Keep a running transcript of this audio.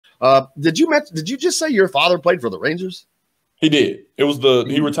Did you just say your father played for the Rangers? He did.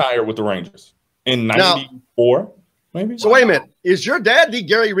 He retired with the Rangers in 94, maybe. So wait a minute. Is your dad the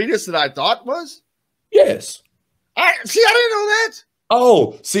Gary Redus that I thought was? Yes. I didn't know that.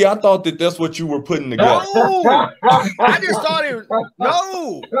 Oh, see, I thought that's what you were putting together. No, I just thought it was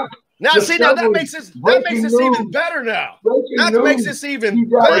no. Now, see, now that makes this even better now. That makes this even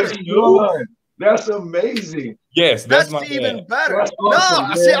better. That's amazing. Yes, that's even better. That's awesome,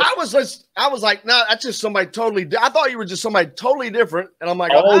 no, see, I was like, no, that's just somebody totally. I thought you were just somebody totally different, and I'm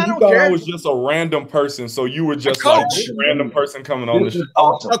like, I don't care. I was just a random person, so you were just like a random person coming on the show.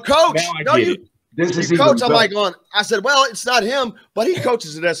 Awesome. A coach. Now I get it. This is coach. I'm like going. I said, well, it's not him, but he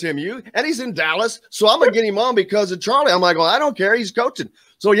coaches at SMU, and he's in Dallas, so I'm gonna get him on because of Charlie. I'm like, well, I don't care. He's coaching.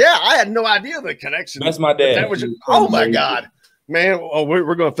 So yeah, I had no idea the connection. That's my dad. That was just, oh my God. Man,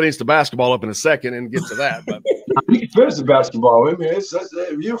 we're going to finish the basketball up in a second and get to that. But we can finish the basketball. I mean, if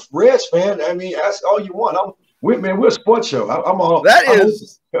you're a Reds fan, I mean, ask all you want. We're a sports show.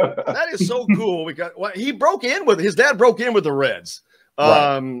 That is so cool because he broke in with his dad broke in with the Reds.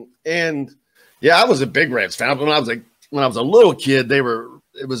 Right. And yeah, I was a big Reds fan when I was a little kid. They were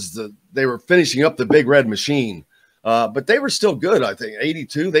finishing up the Big Red Machine. But they were still good. I think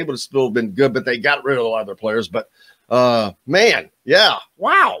 82, they would have still been good, but they got rid of a lot of their players. But man, yeah,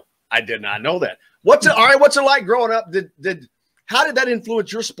 wow, I did not know that. What's it like growing up? How did that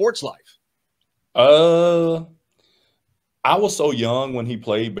influence your sports life? I was so young when he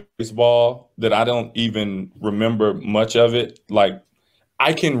played baseball that I don't even remember much of it. Like,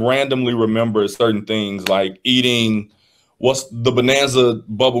 I can randomly remember certain things, like eating what's the Bonanza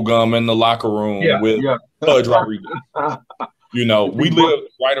bubble gum in the locker room with Pudge Rodriguez. You know, we lived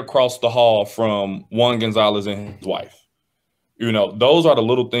right across the hall from Juan Gonzalez and his wife. You know, those are the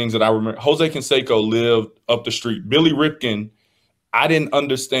little things that I remember. Jose Canseco lived up the street. Billy Ripken, I didn't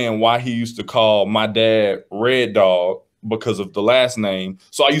understand why he used to call my dad Red Dog because of the last name.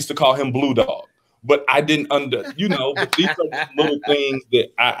 So I used to call him Blue Dog. But I didn't but these are just little things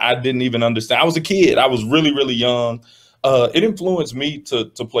that I didn't even understand. I was a kid. I was really, really young. It influenced me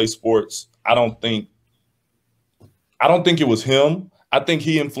to play sports. I don't think it was him. I think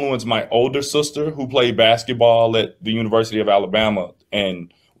he influenced my older sister who played basketball at the University of Alabama,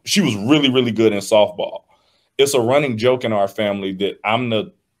 and she was really, really good in softball. It's a running joke in our family that I'm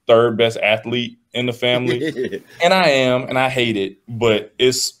the third best athlete in the family, and I am, and I hate it, but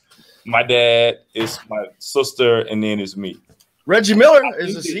it's my dad, it's my sister, and then it's me. Reggie Miller,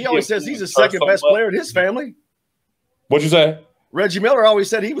 he always says he's the second best player in his family. What'd you say? Reggie Miller always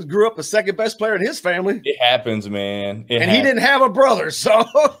said he grew up the second best player in his family. It happens, man. He didn't have a brother, so.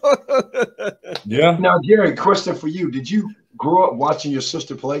 Yeah. Now, Gary, question for you. Did you grow up watching your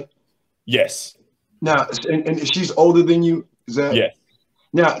sister play? Yes. Now, and she's older than you? Is that? Yes.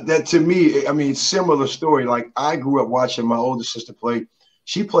 Now, that to me, I mean, similar story. Like, I grew up watching my older sister play.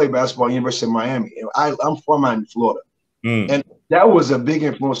 She played basketball at the University of Miami. I'm from Miami, Florida. And that was a big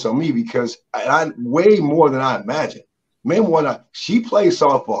influence on me because I way more than I imagined. She played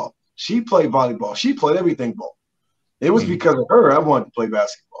softball. She played volleyball. She played everything ball. It was because of her I wanted to play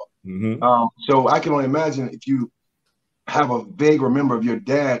basketball. So I can only imagine if you have a vague remember of your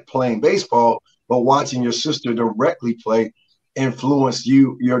dad playing baseball, but watching your sister directly play influenced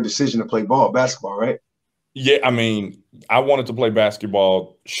your decision to play basketball, right? Yeah, I mean, I wanted to play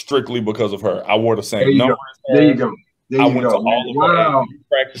basketball strictly because of her. I wore the same numbers. There you go. I went to all of her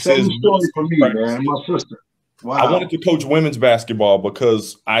practices. Same story for me, man. My sister. Wow. I wanted to coach women's basketball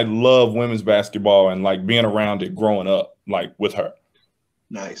because I love women's basketball and like being around it growing up, like with her.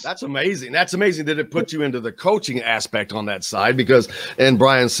 Nice. That's amazing. That's amazing that it put you into the coaching aspect on that side because, and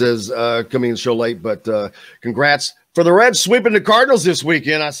Brian says, coming in the show late, but congrats for the Reds sweeping the Cardinals this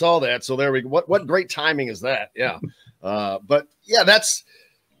weekend. I saw that. So there we go. What great timing is that? Yeah. But yeah, that's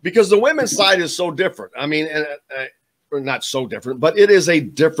because the women's side is so different. I mean, or not so different, but it is a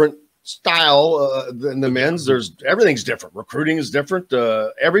different style than the men's. Everything's different. Recruiting is different.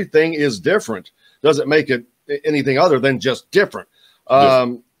 Everything is different. Doesn't make it anything other than just different.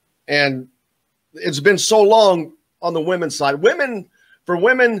 And it's been so long on the women's side. For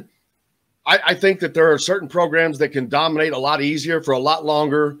women, I think that there are certain programs that can dominate a lot easier for a lot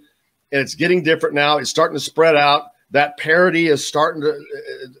longer, and it's getting different now. It's starting to spread out. That parity is starting to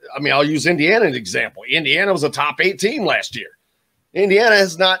I mean, I'll use Indiana as an example. Indiana was a top 8 team last year. Indiana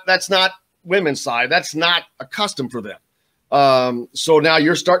is not, that's not women's side. That's not a custom for them. So now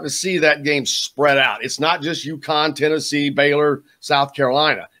you're starting to see that game spread out. It's not just UConn, Tennessee, Baylor, South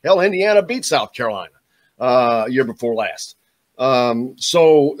Carolina. Hell, Indiana beat South Carolina year before last.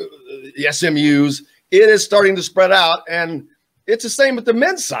 So the SMUs, it is starting to spread out, and it's the same with the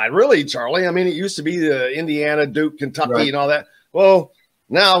men's side, really, Charlie. I mean, it used to be the Indiana, Duke, Kentucky, and all that. Well,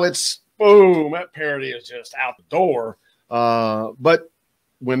 now it's boom, that parity is just out the door. But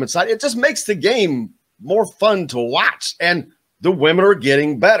women's side, it just makes the game more fun to watch, and the women are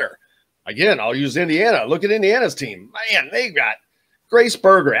getting better. Again, I'll use Indiana. Look at Indiana's team. Man, they got Grace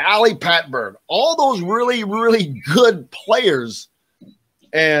Berger, Allie Patberg, all those really, really good players.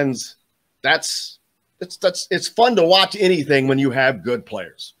 And it's fun to watch anything when you have good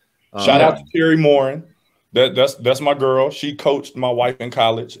players. Shout out to Terry Morin. That's my girl. She coached my wife in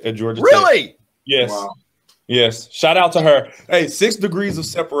college at Georgia Tech. Really? Yes. Wow. Yes. Shout out to her. Hey, 6 degrees of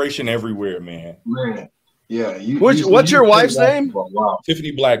separation everywhere, man. Man. Yeah. What's your wife's name? Wow.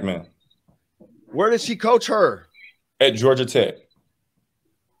 Tiffany Blackman. Where did she coach her? At Georgia Tech.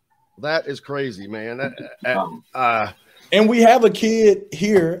 That is crazy, man. And we have a kid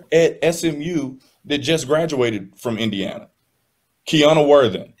here at SMU that just graduated from Indiana, Kiana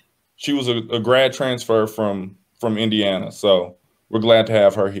Worthen. She was a grad transfer from Indiana, so we're glad to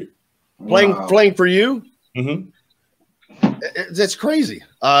have her here. Playing for you? Mm-hmm. That's crazy.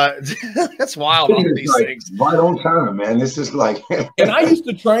 That's wild. All these things. Right on time, man. This is like. And I used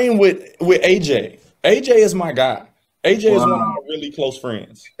to train with AJ. AJ is my guy. AJ is one of my really close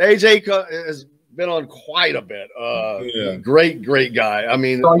friends. AJ has been on quite a bit. Great guy. I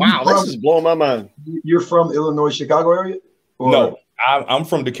mean, wow, this is blowing my mind. You're from Illinois, Chicago area? Or? No, I'm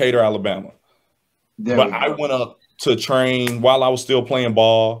from Decatur, Alabama. But I went up to train while I was still playing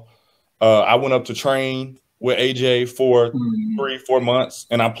ball. I went up to train with AJ for 3-4 months,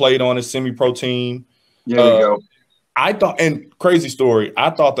 and I played on his semi-pro team. There we go. I thought, and crazy story,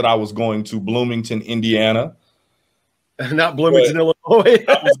 I thought that I was going to Bloomington, Indiana. Not Bloomington, Illinois.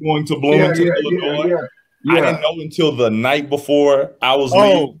 I was going to Bloomington, Illinois. I didn't know until the night before I was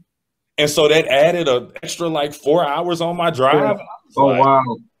leaving. And so that added an extra like 4 hours on my drive. Wow.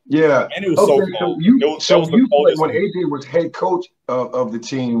 Yeah. And it was so cold. So you played when AJ was head coach of the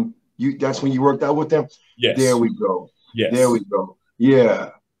team. That's when you worked out with them? Yes. There we go. Yes. There we go.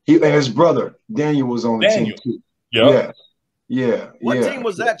 Yeah. And his brother, Daniel, was on the team too. Yep. Yeah. What team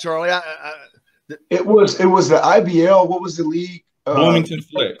was that, Charlie? It was the IBL. What was the league? Bloomington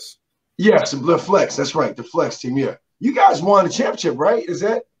Flex. Yes, the Flex. That's right, the Flex team. Yeah, you guys won the championship, right? Is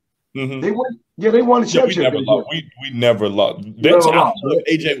that they won? Yeah, they won the championship. We never lost. That's how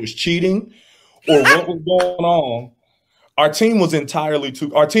AJ was cheating or what was going on. Our team was entirely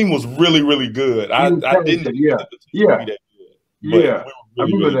too. Our team was really, really good. I didn't. Yeah. I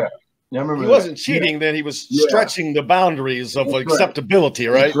remember that. Yeah, I remember he wasn't cheating, then he was stretching the boundaries of acceptability,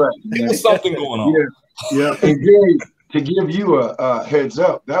 right? There was something going on. Yeah. And Gary, to give you a heads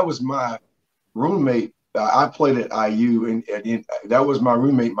up, that was my roommate. I played at IU, and that was my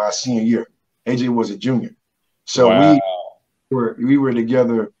roommate my senior year. AJ was a junior. So we were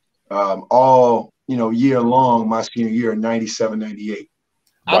together all year long my senior year in 97, 98.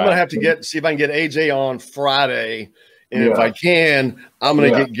 I'm going to have to see if I can get AJ on Friday. And if I can, I'm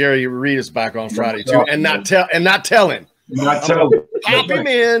going to get Gary Redus back on Friday too, and not tell him. Pop him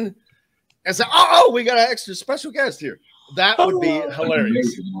in and say, "Oh, we got an extra special guest here." That would be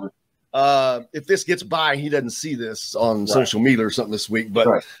hilarious. If this gets by, he doesn't see this on social media or something this week,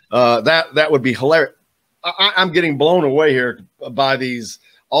 but that would be hilarious. I'm getting blown away here by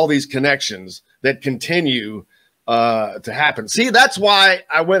all these connections that continue to happen. See, that's why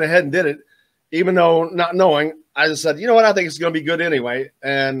I went ahead and did it, even though not knowing. I just said, you know what? I think it's going to be good anyway.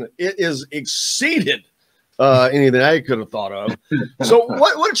 And it is exceeded anything I could have thought of. So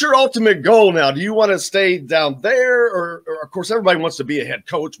what's your ultimate goal now? Do you want to stay down there? Or of course, everybody wants to be a head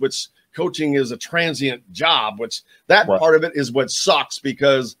coach, which coaching is a transient job, which that part of it is what sucks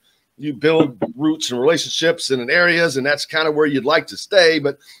because you build roots and relationships in areas, and that's kind of where you'd like to stay.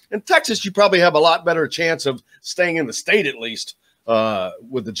 But in Texas, you probably have a lot better chance of staying in the state, at least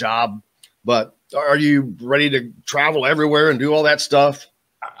with the job. But are you ready to travel everywhere and do all that stuff?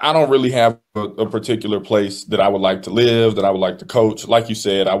 I don't really have a particular place that I would like to live, that I would like to coach. Like you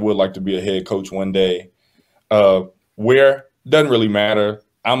said, I would like to be a head coach one day. Where doesn't really matter.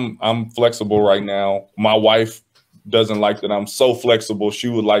 I'm flexible right now. My wife doesn't like that I'm so flexible. She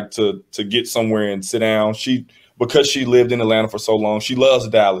would like to get somewhere and sit down. Because she lived in Atlanta for so long, she loves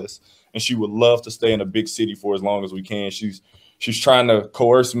Dallas, and she would love to stay in a big city for as long as we can. She's trying to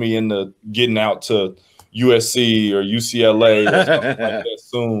coerce me into getting out to USC or UCLA or something like that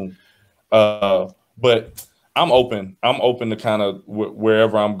soon. But I'm open. I'm open to kind of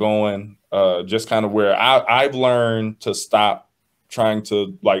wherever I'm going, just kind of where I've learned to stop trying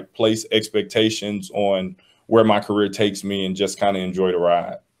to like place expectations on where my career takes me and just kind of enjoy the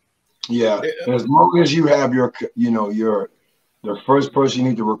ride. Yeah. As long as you have your the first person you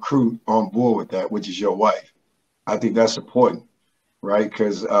need to recruit on board with that, which is your wife. I think that's important, right?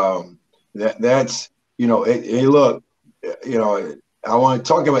 Because that's, you know, hey, look, you know, I want to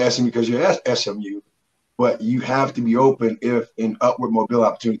talk about SMU because you're at SMU, but you have to be open if an upward mobility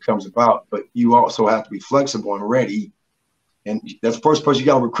opportunity comes about. But you also have to be flexible and ready. And that's the first person you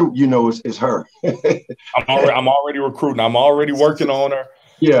got to recruit, you know, is her. I'm already recruiting. I'm already working on her.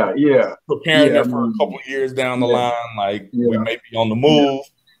 Yeah. Preparing her for a couple of years down the line. Like we may be on the move.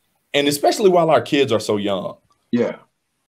 And especially while our kids are so young. Yeah.